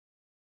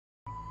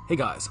Hey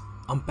guys,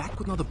 I'm back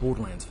with another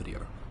Borderlands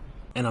video,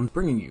 and I'm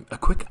bringing you a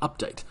quick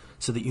update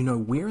so that you know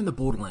where in the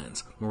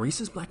Borderlands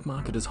MAURICE'S black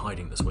market is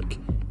hiding this week,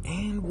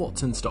 and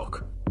what's in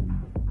stock.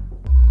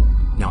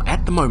 Now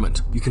at the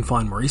moment, you can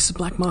find MAURICE'S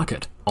black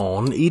market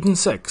on Eden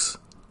 6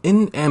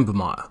 in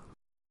Ambermire.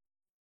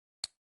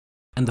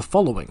 And the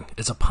following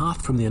is a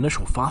path from the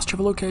initial fast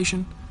travel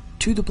location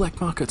to the black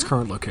market's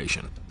current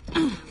location.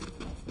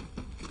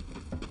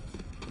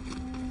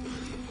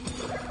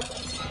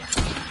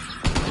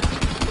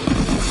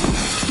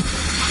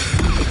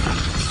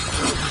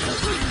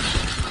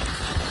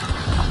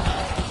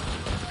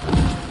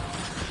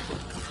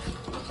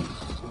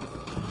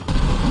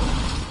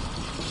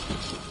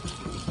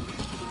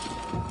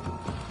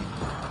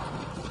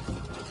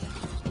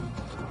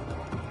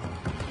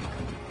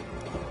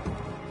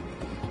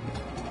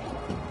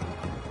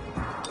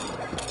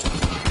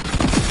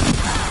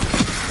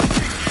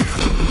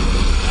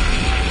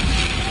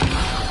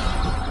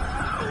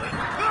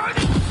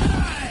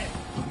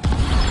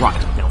 Right,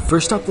 now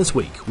first up this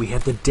week, we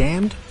have the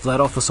damned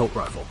Vladof assault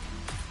rifle.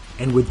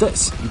 And with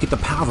this, you get the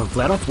power of a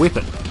Vladof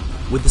weapon,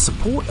 with the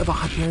support of a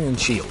Hyperion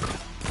shield.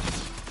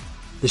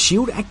 The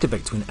shield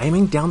activates when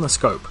aiming down the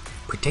scope,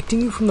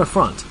 protecting you from the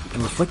front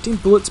and reflecting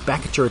bullets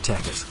back at your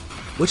attackers,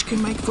 which can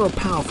make for a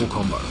powerful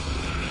combo.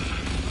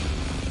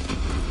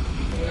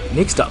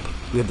 Next up,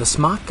 we have the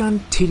Smart Gun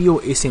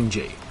TDO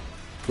SMG,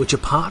 which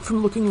apart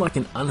from looking like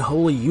an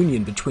unholy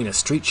union between a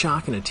Street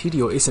Shark and a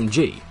TDO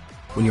SMG,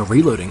 when you're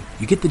reloading,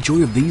 you get the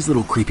joy of these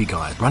little creepy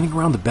guys running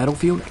around the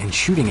battlefield and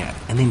shooting at,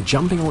 and then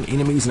jumping on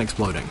enemies and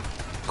exploding.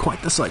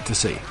 Quite the sight to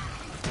see.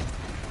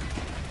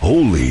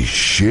 Holy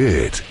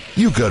shit,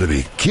 you gotta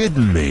be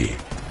kidding me.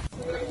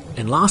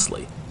 And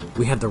lastly,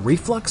 we have the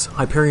Reflux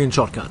Hyperion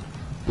shotgun,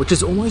 which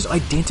is almost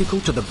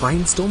identical to the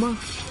Brainstormer,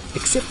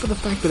 except for the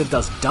fact that it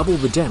does double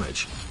the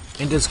damage,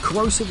 and is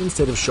corrosive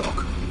instead of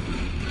shock.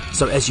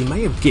 So as you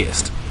may have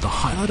guessed, the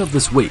highlight of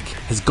this week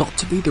has got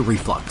to be the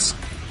Reflux.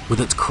 With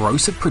its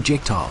corrosive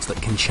projectiles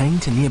that can chain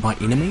to nearby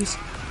enemies,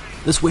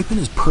 this weapon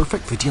is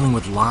perfect for dealing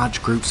with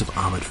large groups of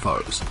armoured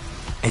foes.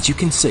 As you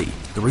can see,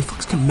 the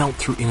Reflux can melt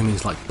through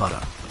enemies like butter,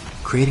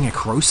 creating a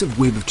corrosive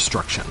web of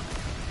destruction.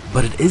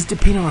 But it is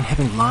dependent on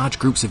having large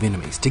groups of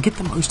enemies to get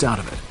the most out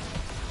of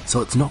it,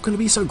 so it's not going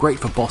to be so great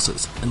for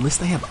bosses unless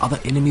they have other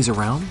enemies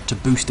around to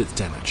boost its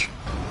damage.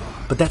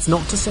 But that's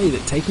not to say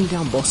that taking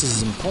down bosses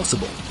is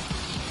impossible.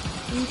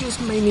 You just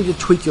may need to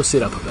tweak your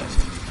setup a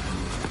bit.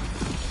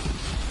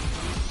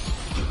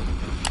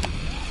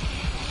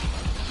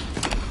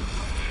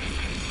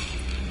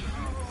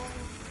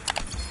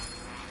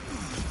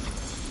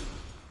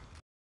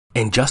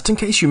 And just in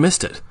case you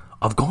missed it,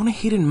 I've gone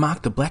ahead and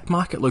marked the black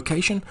market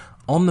location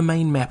on the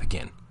main map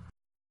again.